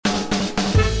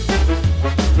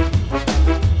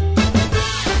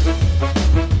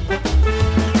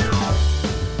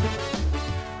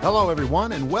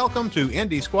everyone, and welcome to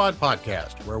Indie Squad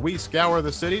Podcast, where we scour the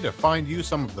city to find you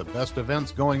some of the best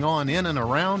events going on in and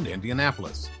around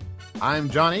Indianapolis. I'm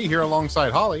Johnny, here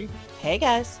alongside Holly. Hey,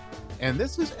 guys. And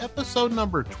this is episode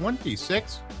number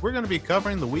 26. We're going to be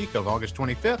covering the week of August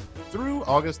 25th through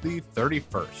August the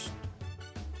 31st.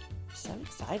 So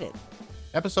excited.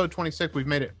 Episode 26, we've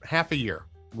made it half a year.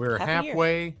 We're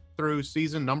halfway through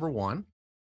season number 1.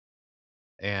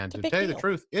 And to tell you the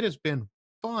truth, it has been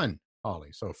fun,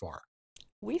 Holly, so far.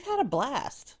 We've had a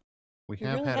blast. We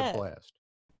have had a blast.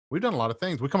 We've done a lot of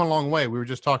things. We've come a long way. We were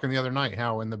just talking the other night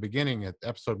how in the beginning at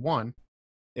episode 1,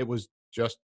 it was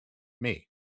just me.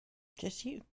 Just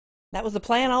you. That was the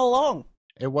plan all along.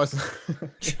 It was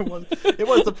it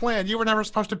was the plan. You were never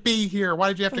supposed to be here. Why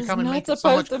did you have to come and make it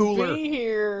so much cooler? Be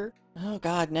here. Oh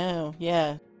God, no.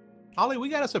 Yeah. Holly, we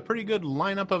got us a pretty good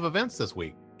lineup of events this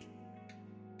week.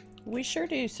 We sure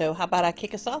do. So how about I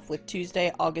kick us off with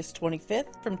Tuesday, August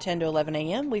 25th from 10 to 11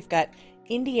 a.m. We've got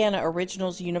Indiana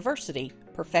Originals University,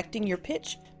 Perfecting Your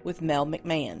Pitch with Mel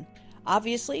McMahon.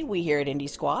 Obviously, we here at Indie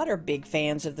Squad are big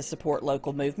fans of the Support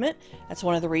Local movement. That's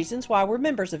one of the reasons why we're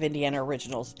members of Indiana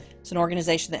Originals. It's an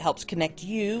organization that helps connect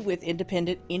you with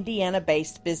independent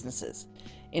Indiana-based businesses.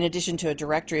 In addition to a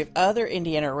directory of other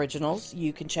Indiana Originals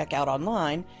you can check out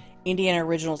online, Indiana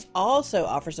Originals also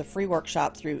offers a free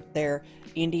workshop through their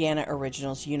Indiana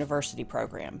Originals University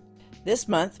program. This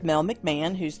month, Mel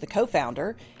McMahon, who's the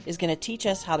co-founder, is going to teach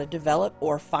us how to develop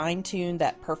or fine-tune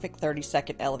that perfect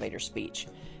 30-second elevator speech.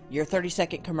 Your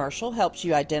 30-second commercial helps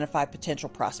you identify potential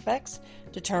prospects,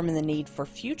 determine the need for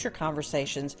future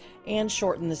conversations, and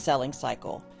shorten the selling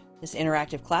cycle. This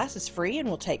interactive class is free and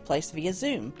will take place via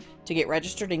Zoom. To get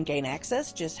registered and gain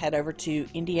access, just head over to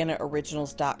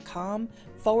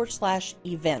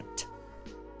indianaoriginals.com/event.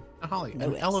 Now, Holly,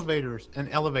 an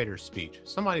elevator speech.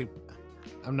 Somebody,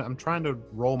 I'm trying to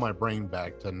roll my brain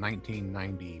back to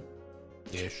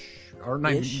 1990-ish, or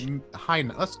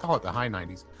let's call it the high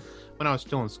 90s, when I was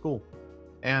still in school.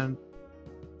 And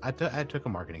I took a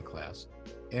marketing class,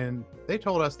 and they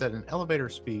told us that an elevator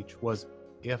speech was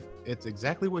if it's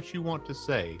exactly what you want to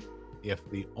say, if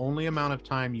the only amount of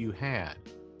time you had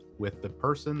with the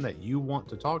person that you want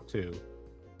to talk to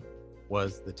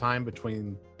was the time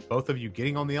between both of you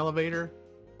getting on the elevator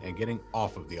and getting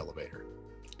off of the elevator.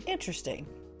 Interesting.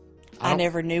 I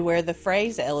never knew where the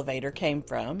phrase elevator came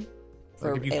from.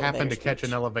 Like if you happen to catch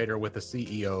an elevator with a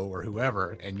CEO or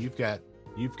whoever, and you've got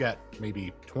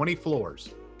maybe 20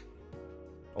 floors.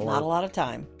 Not a lot of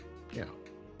time. Yeah.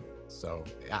 So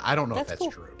I don't know if that's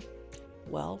true.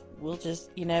 Well, we'll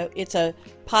just, it's a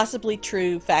possibly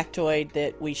true factoid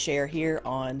that we share here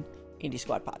on Indie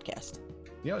Squad Podcast.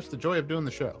 Yeah, it's the joy of doing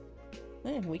the show.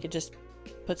 And we could just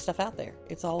put stuff out there.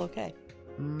 It's all okay.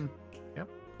 Yep.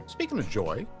 Speaking of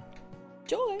joy.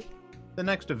 The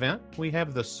next event, we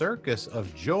have the Circus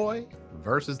of Joy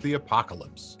versus the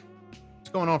Apocalypse. It's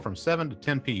going on from 7 to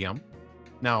 10 p.m.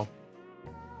 Now,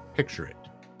 picture it,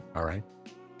 all right?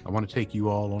 I want to take you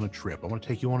all on a trip. I want to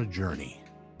take you on a journey.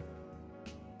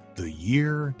 The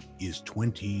year is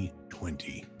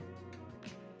 2020.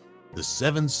 The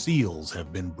 7 seals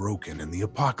have been broken and the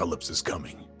apocalypse is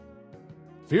coming.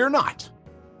 Fear not.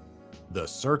 The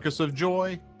Circus of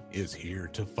Joy is here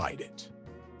to fight it.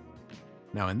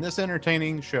 Now, in this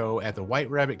entertaining show at the White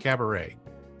Rabbit Cabaret,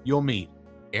 you'll meet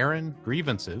Aaron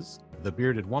Grievances, the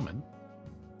bearded woman,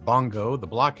 Bongo, the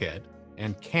blockhead,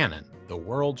 and Cannon, the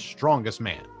world's strongest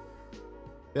man.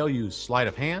 They'll use sleight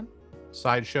of hand,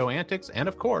 sideshow antics, and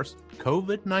of course,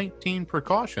 COVID-19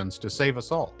 precautions to save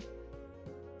us all.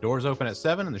 Doors open at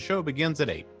 7 and the show begins at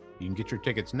 8. You can get your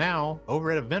tickets now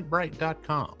over at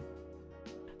eventbrite.com.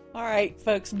 All right,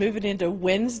 folks, moving into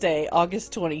Wednesday,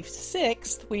 August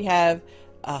 26th, we have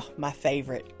my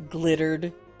favorite,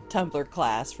 glittered tumbler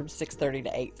class from 6:30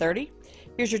 to 8:30.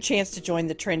 Here's your chance to join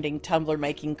the trending tumbler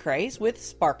making craze with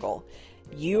Sparkle.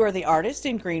 You Are the Artist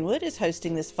in Greenwood is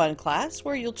hosting this fun class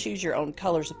where you'll choose your own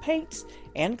colors of paints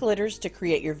and glitters to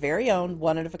create your very own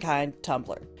one-of-a-kind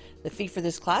tumbler. The fee for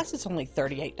this class is only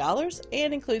 $38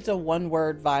 and includes a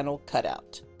one-word vinyl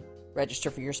cutout.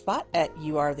 Register for your spot at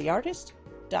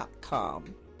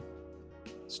youaretheartist.com.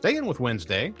 Staying with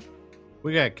Wednesday,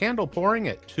 we got candle pouring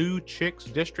at Two Chicks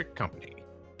District Company.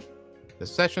 The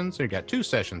sessions, so you got 2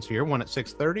 sessions here, one at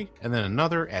 6:30 and then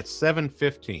another at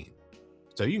 7:15.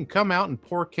 So you can come out and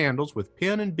pour candles with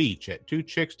Penn and Beach at Two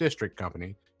Chicks District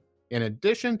Company. In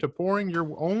addition to pouring your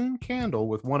own candle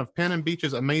with one of Penn and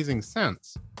Beach's amazing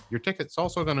scents, your ticket's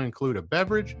also going to include a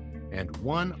beverage and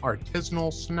one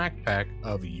artisanal snack pack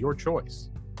of your choice.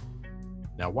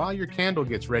 Now, while your candle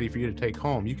gets ready for you to take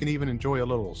home, you can even enjoy a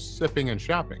little sipping and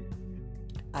shopping.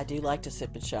 I do like to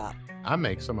sip and shop. I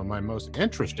make some of my most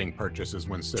interesting purchases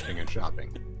when sipping and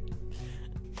shopping.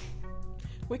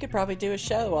 We could probably do a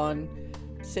show on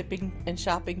sipping and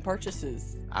shopping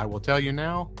purchases. I will tell you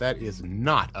now, that is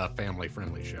not a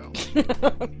family-friendly show.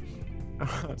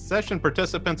 Session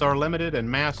participants are limited and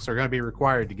masks are going to be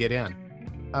required to get in.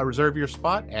 Reserve your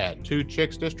spot at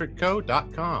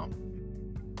twochicksdistrictco.com.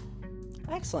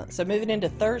 Excellent. So moving into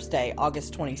Thursday,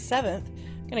 August 27th,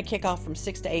 going to kick off from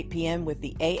 6 to 8 p.m. with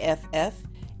the AFF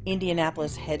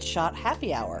Indianapolis Headshot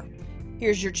Happy Hour.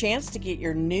 Here's your chance to get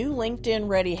your new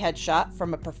LinkedIn-ready headshot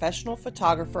from a professional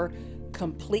photographer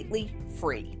completely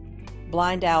free.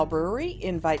 Blind Owl Brewery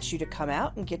invites you to come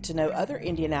out and get to know other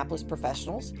Indianapolis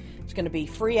professionals. It's going to be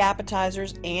free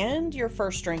appetizers and your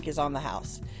first drink is on the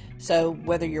house. So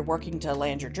whether you're working to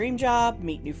land your dream job,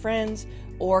 meet new friends,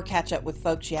 or catch up with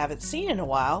folks you haven't seen in a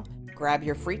while, grab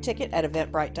your free ticket at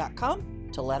eventbrite.com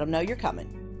to let them know you're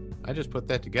coming. I just put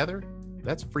that together.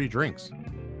 That's free drinks.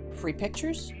 Free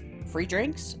pictures, free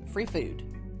drinks, free food.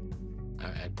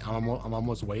 I'm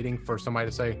almost waiting for somebody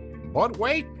to say, but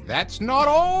wait, that's not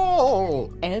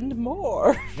all! And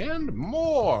more. And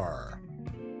more.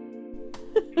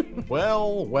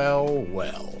 Well.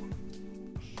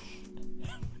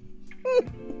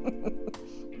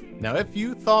 Now, if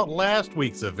you thought last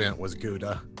week's event was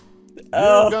Gouda,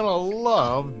 you're gonna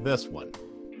love this one.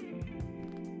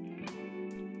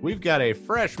 We've got a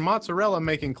fresh mozzarella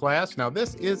making class. Now,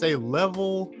 this is a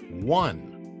level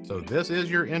 1. So this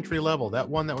is your entry level. That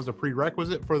one that was a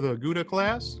prerequisite for the Gouda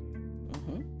class.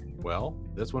 Well,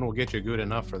 this one will get you good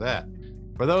enough for that.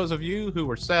 For those of you who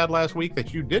were sad last week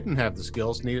that you didn't have the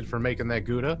skills needed for making that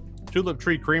Gouda, Tulip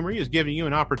Tree Creamery is giving you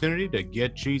an opportunity to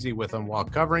get cheesy with them while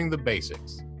covering the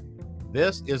basics.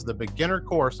 This is the beginner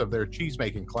course of their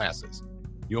cheese-making classes.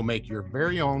 You'll make your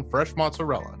very own fresh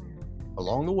mozzarella.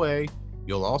 Along the way,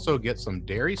 you'll also get some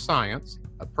dairy science,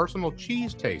 a personal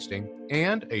cheese tasting,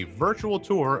 and a virtual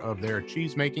tour of their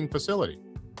cheese-making facility.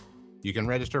 You can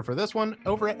register for this one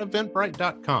over at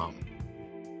eventbrite.com.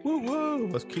 Woo!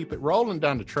 Let's keep it rolling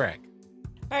down the track.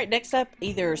 All right, next up,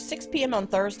 either 6 p.m. on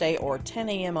Thursday or 10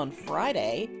 a.m. on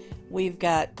Friday, we've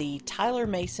got the Tyler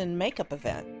Mason makeup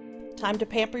event. Time to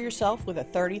pamper yourself with a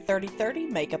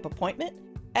 30-30-30 makeup appointment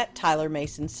at Tyler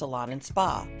Mason Salon and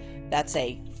Spa. That's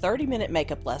a 30-minute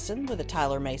makeup lesson with a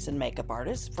Tyler Mason makeup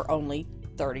artist for only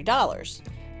 $30.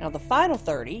 Now, the final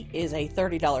 30 is a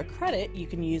 $30 credit you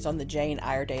can use on the Jane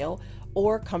Iredale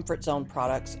or Comfort Zone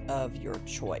products of your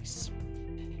choice.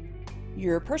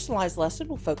 Your personalized lesson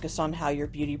will focus on how your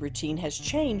beauty routine has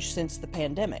changed since the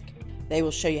pandemic. They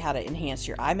will show you how to enhance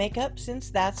your eye makeup, since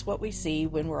that's what we see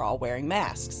when we're all wearing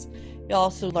masks. You'll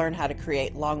also learn how to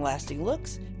create long-lasting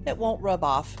looks that won't rub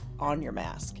off on your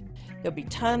mask. There'll be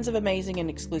tons of amazing and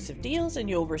exclusive deals, and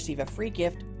you'll receive a free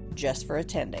gift just for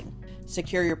attending.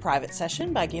 Secure your private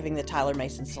session by giving the Tyler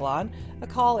Mason Salon a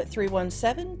call at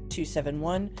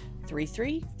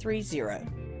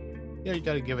 317-271-3330. Yeah, you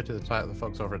got to give it to the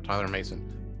folks over at Tyler Mason.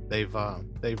 They've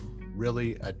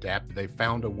really adapted. They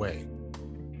found a way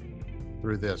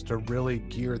through this to really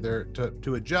gear their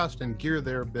to adjust and gear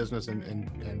their business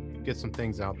and get some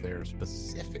things out there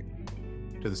specific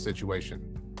to the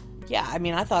situation. Yeah, I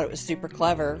mean, I thought it was super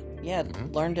clever. Yeah,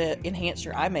 learn to enhance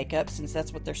your eye makeup, since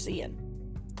that's what they're seeing.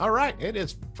 All right, it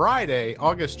is Friday,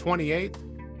 August 28th,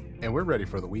 and we're ready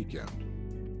for the weekend.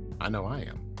 I know I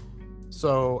am.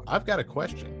 So I've got a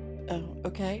question. Oh,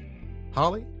 okay.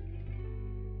 Holly,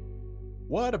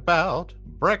 what about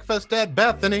breakfast at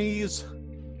Bethany's?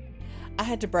 I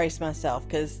had to brace myself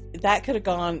because that could have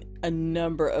gone a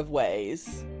number of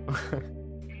ways.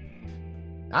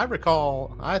 I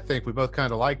think we both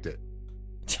kind of liked it.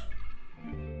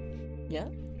 Yeah.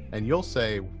 And you'll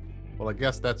say, well, I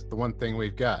guess that's the one thing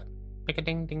we've got.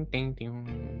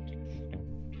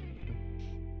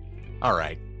 All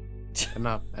right.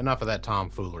 Enough of that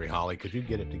tomfoolery, Holly. Could you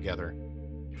get it together?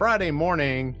 Friday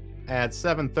morning at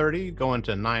 7:30, going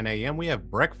to 9 a.m., we have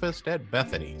breakfast at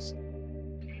Bethany's.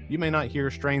 You may not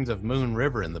hear strains of Moon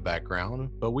River in the background,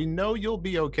 but we know you'll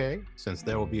be okay, since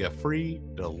there will be a free,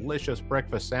 delicious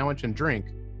breakfast sandwich and drink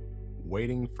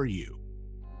waiting for you.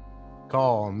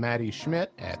 Call Maddie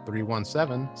Schmidt at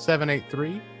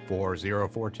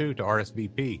 317-783-4042 to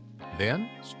RSVP. Then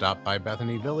stop by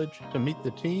Bethany Village to meet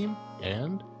the team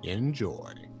and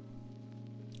enjoy.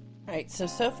 All right,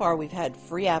 so far we've had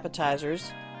free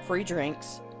appetizers, free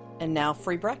drinks, and now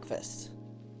free breakfast.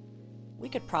 We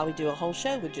could probably do a whole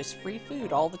show with just free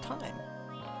food all the time.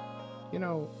 You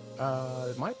know,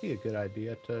 it might be a good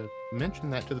idea to mention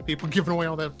that to the people giving away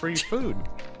all that free food.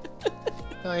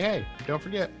 Like, hey, don't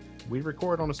forget, we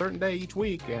record on a certain day each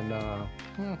week, and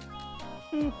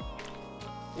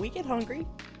we get hungry.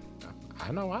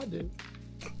 I know I do.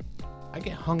 I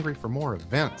get hungry for more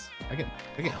events. I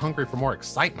get hungry for more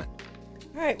excitement.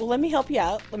 All right, well, let me help you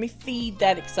out. Let me feed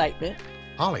that excitement.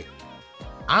 Holly,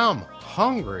 I'm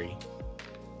hungry.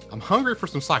 I'm hungry for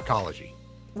some psychology.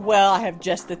 Well, I have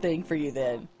just the thing for you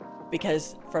then.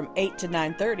 Because from 8 to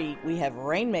 9:30, we have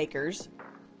Rainmakers,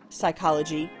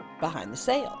 Psychology Behind the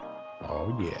Sale.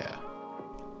 Oh, yeah.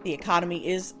 The economy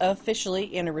is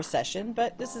officially in a recession,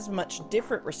 but this is a much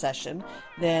different recession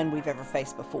than we've ever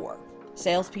faced before.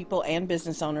 Salespeople and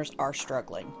business owners are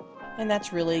struggling, and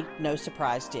that's really no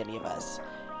surprise to any of us.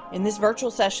 In this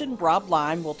virtual session, Rob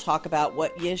Lime will talk about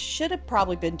what you should have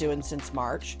probably been doing since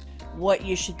March, what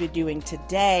you should be doing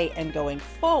today and going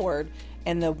forward,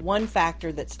 and the one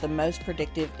factor that's the most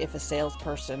predictive if a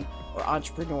salesperson or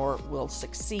entrepreneur will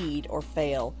succeed or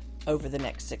fail over the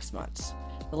next 6 months.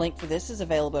 The link for this is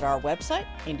available at our website,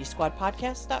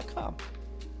 indiesquadpodcast.com.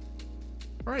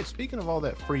 All right, speaking of all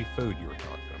that free food you were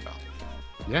talking about,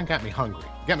 you done got me hungry.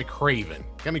 You got me craving.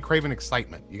 You got me craving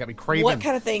excitement. You got me craving. What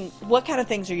kind of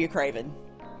things are you craving?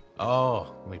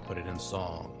 Oh, let me put it in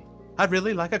song. I'd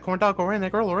really like a corn dog or an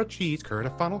egg roll or a cheese curd, a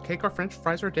funnel cake or french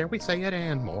fries, or dare we say it,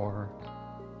 and more.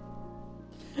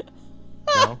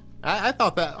 No, I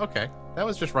thought that, okay, that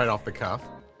was just right off the cuff.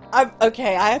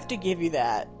 Okay, I have to give you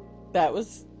that. That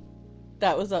was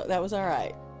all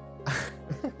right.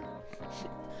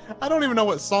 I don't even know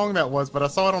what song that was, but I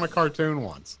saw it on a cartoon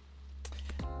once.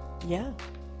 Yeah.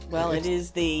 Well, it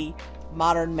is the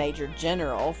Modern Major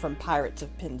General from Pirates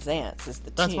of Penzance is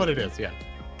the That's tune. what it is, yeah.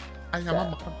 I am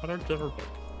a Modern General.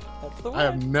 That's the one. I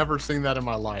have never seen that in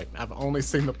my life. I've only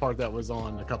seen the part that was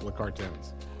on a couple of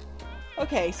cartoons.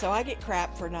 Okay, so I get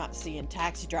crap for not seeing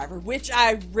Taxi Driver, which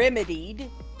I remedied.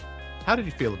 How did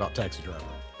you feel about Taxi Driver?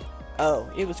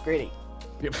 Oh, it was gritty.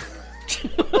 Yep.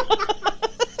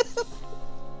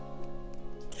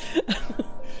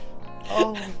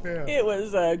 Oh, man. It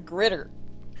was a gritter.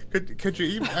 Could you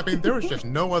even, I mean, there was just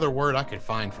no other word I could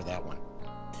find for that one.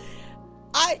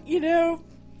 You're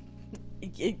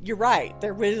right.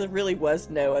 There really was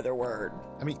no other word.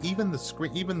 I mean, even the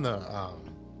screen, even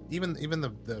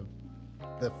the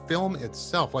film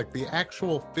itself, like the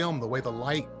actual film, the way the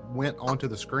light went onto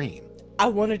the screen. I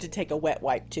wanted to take a wet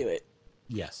wipe to it.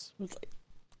 Yes.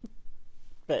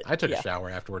 But I took a shower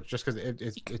afterwards just because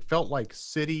it felt like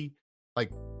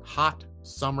hot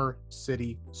summer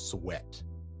city sweat.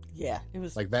 Yeah, it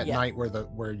was like that night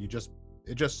where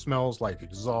it just smells like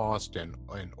exhaust and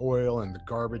oil and the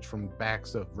garbage from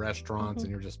backs of restaurants,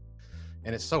 and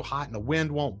and it's so hot and the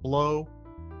wind won't blow.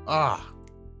 I'm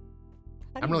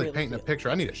really painting a picture.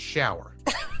 I need a shower.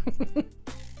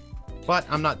 But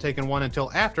I'm not taking one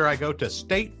until after I go to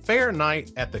State Fair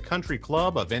night at the Country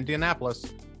Club of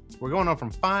Indianapolis. We're going on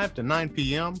from 5 to 9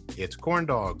 p.m. It's corn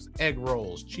dogs, egg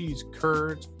rolls, cheese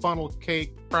curds, funnel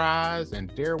cake, fries,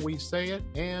 and dare we say it,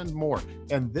 and more.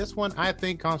 And this one, I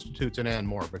think, constitutes an and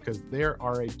more because there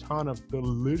are a ton of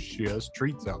delicious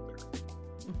treats out there.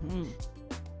 Mm-hmm.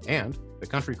 And the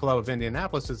Country Club of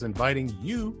Indianapolis is inviting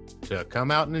you to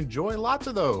come out and enjoy lots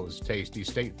of those tasty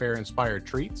State Fair-inspired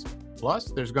treats.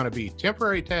 Plus, there's going to be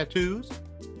temporary tattoos,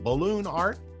 balloon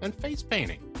art, and face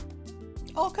painting.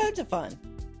 All kinds of fun.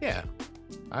 Yeah,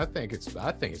 I think it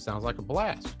sounds like a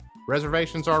blast.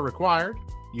 Reservations are required.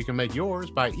 You can make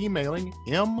yours by emailing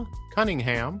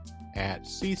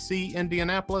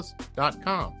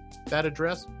mcunningham@ccindianapolis.com. That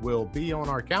address will be on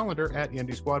our calendar at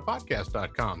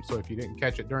indiesquadpodcast.com. So if you didn't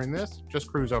catch it during this,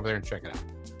 just cruise over there and check it out.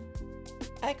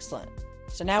 Excellent.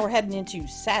 So now we're heading into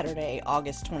Saturday,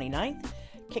 August 29th.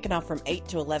 Kicking off from 8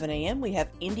 to 11 a.m., we have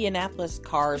Indianapolis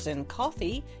Cars and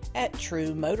Coffee at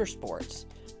True Motorsports.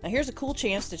 Now here's a cool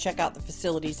chance to check out the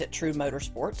facilities at True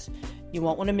Motorsports. You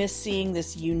won't want to miss seeing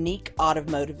this unique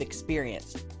automotive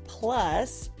experience.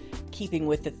 Plus, keeping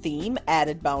with the theme,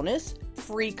 added bonus,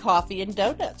 free coffee and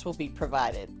donuts will be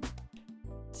provided.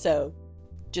 So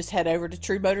just head over to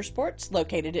True Motorsports,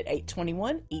 located at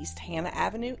 821 East Hannah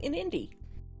Avenue in Indy.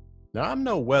 Now, I'm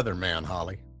no weatherman,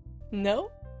 Holly.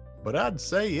 No? But I'd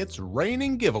say it's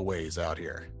raining giveaways out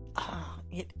here.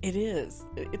 It is.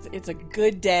 It's a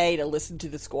good day to listen to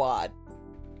the squad.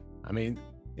 I mean,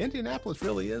 Indianapolis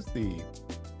really is the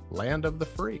land of the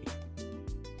free.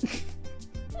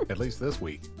 At least this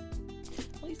week.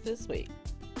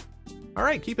 All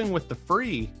right, keeping with the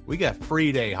free, we got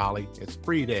Free Day, Holly. It's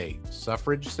Free Day,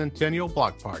 Suffrage Centennial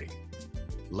Block Party.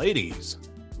 Ladies.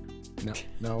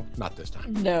 No, not this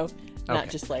time. No. Not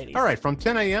just ladies. All right, from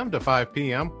 10 a.m. to 5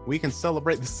 p.m., we can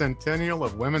celebrate the centennial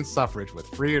of women's suffrage with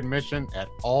free admission at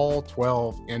all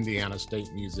 12 Indiana State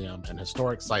Museum and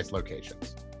historic sites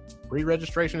locations.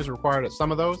 Pre-registration is required at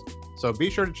some of those, so be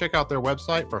sure to check out their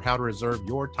website for how to reserve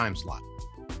your time slot.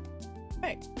 All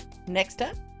right. Next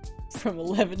up, from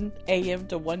 11 a.m.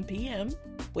 to 1 p.m.,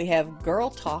 we have Girl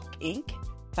Talk, Inc.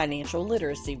 Financial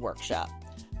Literacy Workshop.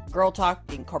 Girl Talk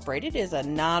Incorporated is a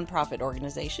nonprofit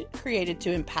organization created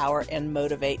to empower and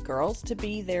motivate girls to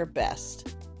be their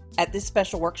best. At this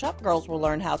special workshop, girls will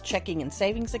learn how checking and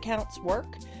savings accounts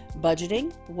work,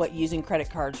 budgeting, what using credit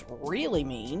cards really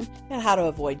mean, and how to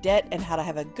avoid debt and how to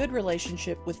have a good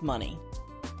relationship with money.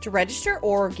 To register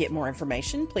or get more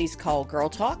information, please call Girl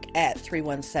Talk at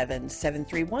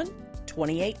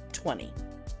 317-731-2820.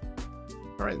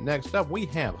 All right, next up, we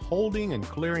have Holding and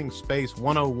Clearing Space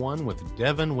 101 with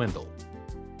Devin Wendell.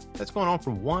 That's going on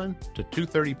from 1 to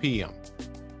 2:30 p.m.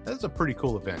 That's a pretty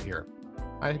cool event here.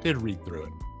 I did read through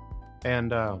it.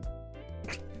 And I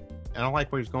like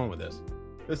where he's going with this.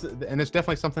 And it's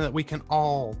definitely something that we can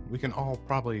all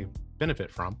probably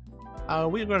benefit from.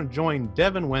 We're going to join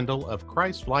Devin Wendell of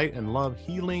Christ Light and Love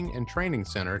Healing and Training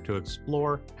Center to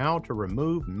explore how to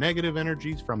remove negative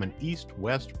energies from an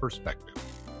east-west perspective.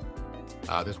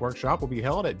 This workshop will be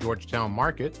held at Georgetown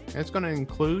Market, and it's going to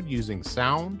include using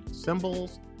sound,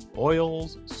 symbols,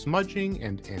 oils, smudging,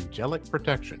 and angelic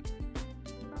protection.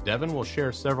 Devin will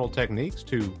share several techniques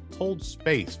to hold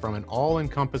space from an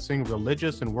all-encompassing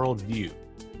religious and world view.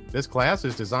 This class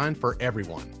is designed for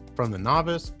everyone, from the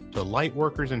novice to light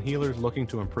workers and healers looking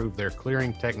to improve their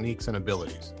clearing techniques and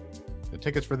abilities. The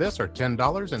tickets for this are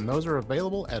 $10, and those are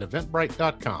available at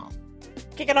eventbrite.com.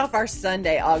 Kicking off our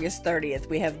Sunday, August 30th,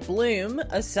 we have Bloom,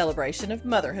 a celebration of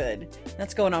motherhood.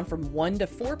 That's going on from 1 to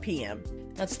 4 p.m.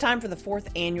 That's time for the 4th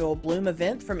annual Bloom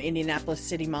event from Indianapolis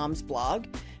City Moms blog.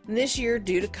 And this year,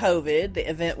 due to COVID, the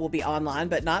event will be online,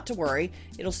 but not to worry,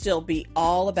 it'll still be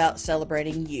all about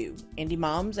celebrating you, Indy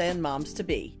moms and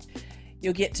moms-to-be.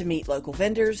 You'll get to meet local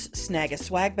vendors, snag a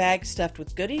swag bag stuffed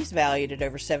with goodies valued at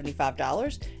over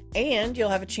 $75, and you'll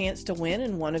have a chance to win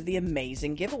in one of the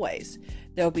amazing giveaways.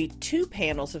 There'll be 2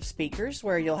 panels of speakers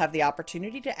where you'll have the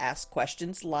opportunity to ask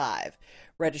questions live.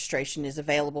 Registration is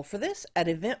available for this at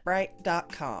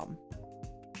eventbrite.com.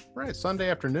 All right, Sunday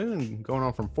afternoon, going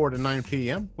on from 4 to 9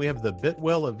 p.m., we have the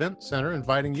Bitwell Event Center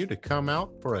inviting you to come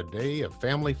out for a day of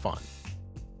family fun.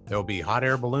 There'll be hot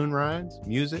air balloon rides,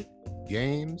 music,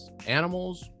 games,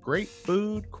 animals, great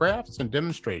food, crafts, and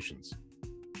demonstrations.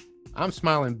 I'm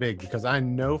smiling big because I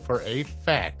know for a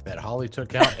fact that Holly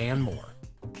took out and more.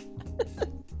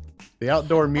 The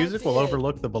outdoor music will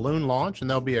overlook the balloon launch, and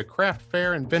there'll be a craft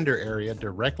fair and vendor area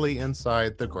directly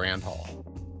inside the Grand Hall.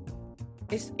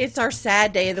 It's our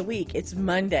sad day of the week. It's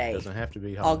Monday. It doesn't have to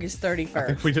be August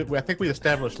 31st. I think we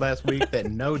established last week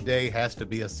that no day has to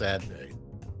be a sad day.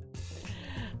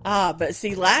 But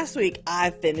see, last week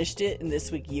I finished it, and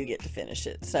this week you get to finish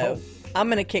it. So I'm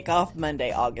going to kick off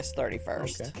Monday, August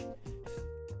 31st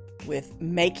with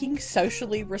making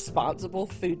socially responsible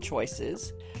food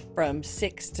choices from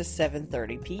 6 to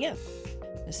 7:30 p.m.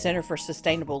 The Center for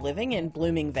Sustainable Living in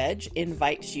Blooming Veg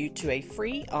invites you to a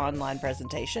free online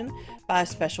presentation by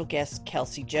special guest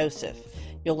Kelsey Joseph.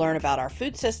 You'll learn about our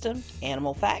food system,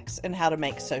 animal facts, and how to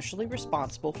make socially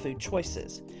responsible food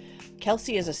choices.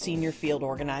 Kelsey is a senior field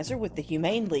organizer with the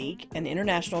Humane League, an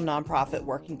international nonprofit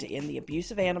working to end the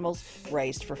abuse of animals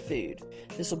raised for food.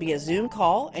 This will be a Zoom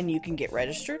call, and you can get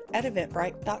registered at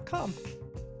eventbrite.com.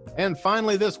 And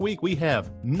finally this week, we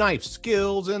have Knife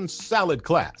Skills and Salad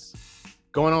class.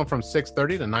 Going on from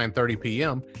 6:30 to 9:30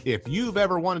 p.m. If you've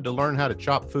ever wanted to learn how to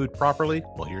chop food properly,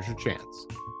 well, here's your chance.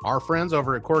 Our friends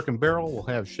over at Cork and Barrel will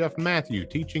have Chef Matthew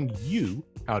teaching you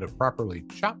how to properly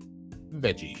chop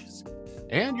veggies.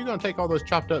 And you're going to take all those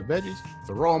chopped up veggies,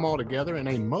 throw them all together in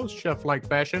a most chef-like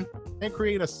fashion, and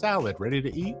create a salad ready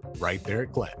to eat right there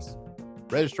at class.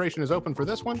 Registration is open for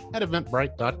this one at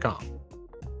eventbrite.com.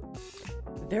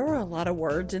 There were a lot of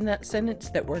words in that sentence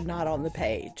that were not on the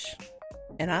page.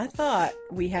 And I thought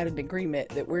we had an agreement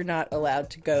that we're not allowed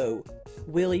to go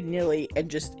willy-nilly and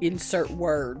just insert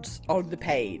words on the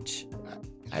page.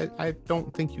 I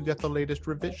don't think you got the latest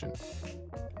revision.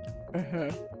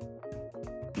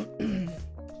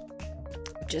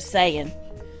 Just saying.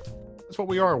 That's what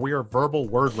we are. We are verbal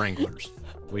word wranglers.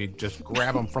 We just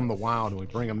grab them from the wild and we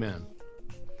bring them in.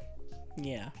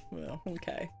 Yeah, well,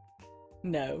 okay.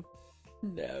 No,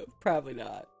 probably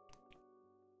not.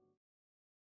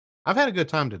 I've had a good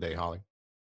time today, Holly.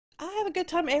 I have a good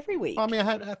time every week. I mean,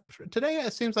 today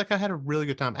it seems like I had a really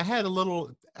good time. I had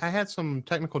some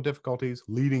technical difficulties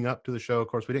leading up to the show. Of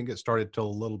course, we didn't get started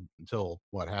till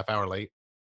half hour late,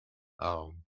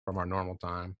 from our normal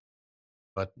time.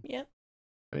 But yeah,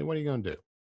 I mean, what are you going to do?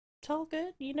 It's all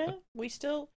good, you know. We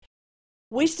still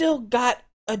got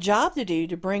a job to do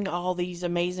to bring all these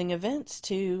amazing events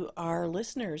to our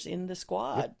listeners in the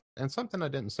squad. Yep. And something I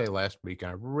didn't say last week,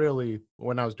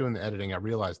 when I was doing the editing, I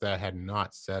realized that I had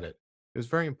not said it. It was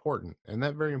very important. And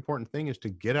that very important thing is to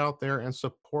get out there and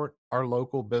support our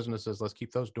local businesses. Let's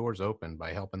keep those doors open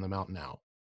by helping them out now.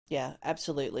 Yeah,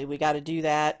 absolutely. We got to do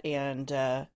that. And,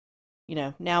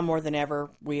 now more than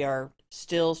ever, we are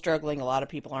still struggling. A lot of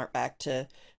people aren't back to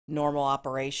normal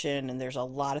operation, and there's a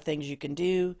lot of things you can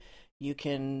do. You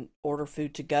can order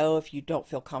food to go if you don't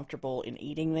feel comfortable in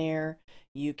eating there.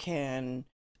 You can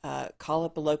call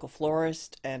up a local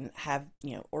florist and have,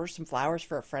 order some flowers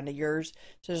for a friend of yours.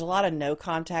 So there's a lot of no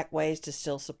contact ways to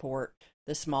still support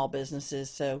the small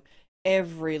businesses. So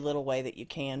every little way that you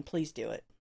can, please do it.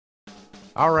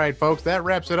 All right, folks, that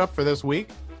wraps it up for this week.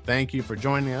 Thank you for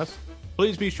joining us.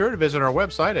 Please be sure to visit our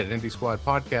website at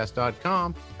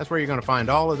indiesquadpodcast.com. That's where you're going to find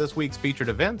all of this week's featured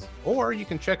events, or you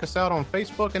can check us out on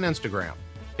Facebook and Instagram.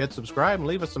 Hit subscribe and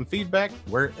leave us some feedback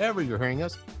wherever you're hearing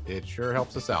us. It sure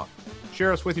helps us out.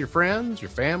 Share us with your friends, your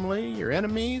family, your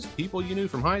enemies, people you knew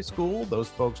from high school, those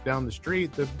folks down the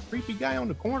street, the creepy guy on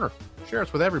the corner. Share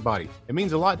us with everybody. It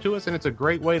means a lot to us, and it's a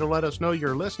great way to let us know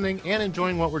you're listening and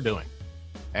enjoying what we're doing.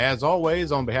 As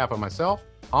always, on behalf of myself,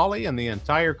 Holly, and the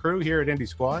entire crew here at Indie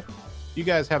Squad, you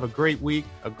guys have a great week,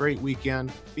 a great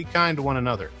weekend. Be kind to one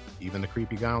another, even the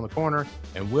creepy guy on the corner,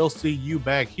 and we'll see you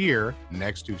back here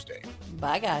next Tuesday.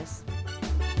 Bye, guys.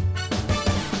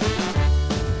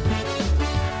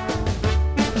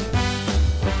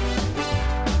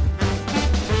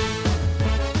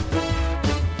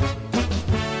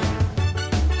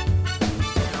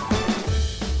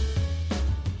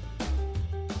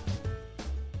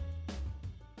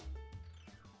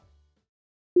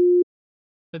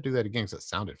 To do that again because it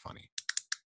sounded funny.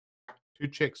 Two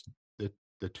Chicks,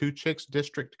 the Two Chicks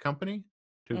District Company.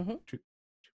 Two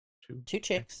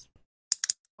chicks.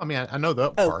 I mean, I know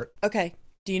the part. Okay.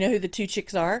 Do you know who the two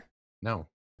chicks are? No.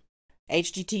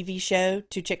 HGTV show,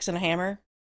 Two Chicks and a Hammer.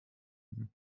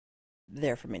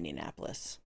 They're from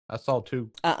Indianapolis. I saw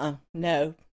two.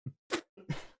 No.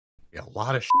 Yeah, a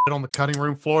lot of shit on the cutting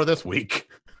room floor this week.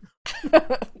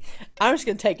 I'm just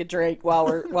gonna take a drink while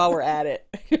we're at it.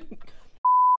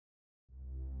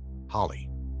 Holly.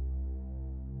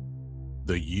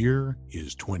 The year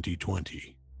is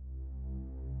 2020.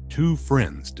 Two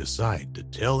friends decide to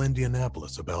tell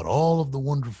Indianapolis about all of the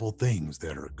wonderful things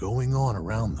that are going on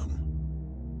around them.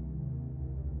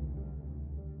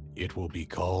 It will be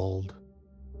called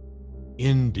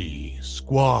Indie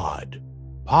Squad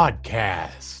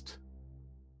Podcast.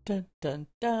 Dun, dun,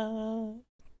 dun.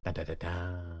 Da, da, da,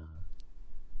 da.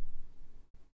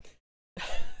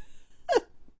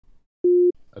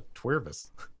 A Twervis.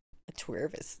 A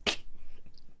Twervis.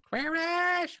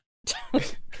 Twervis!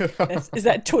 Is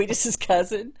that Tweetus's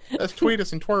cousin? That's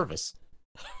Tweetus and Twervis.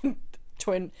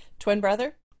 Twin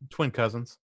brother? Twin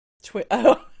cousins.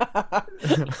 Oh.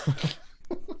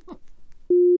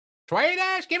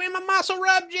 Tweetus, give me my muscle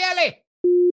rub jelly!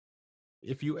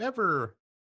 If you ever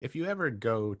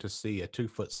go to see a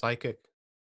 2-foot psychic,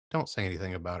 don't say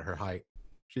anything about her height.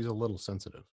 She's a little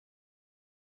sensitive.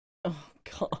 Oh,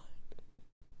 God.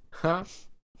 Huh?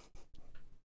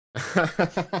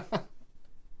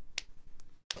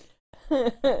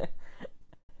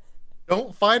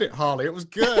 Don't fight it, Holly. It was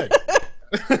good.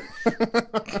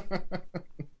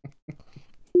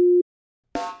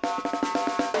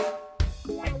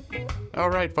 All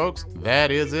right, folks.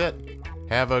 That is it.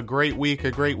 Have a great week,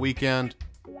 a great weekend.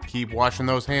 Keep washing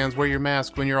those hands, wear your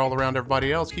mask when you're all around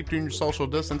everybody else. Keep doing your social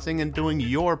distancing and doing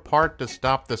your part to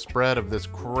stop the spread of this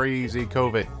crazy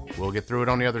COVID. We'll get through it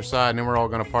on the other side, and then we're all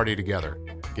going to party together.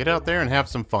 Get out there and have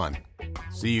some fun.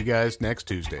 See you guys next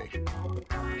Tuesday.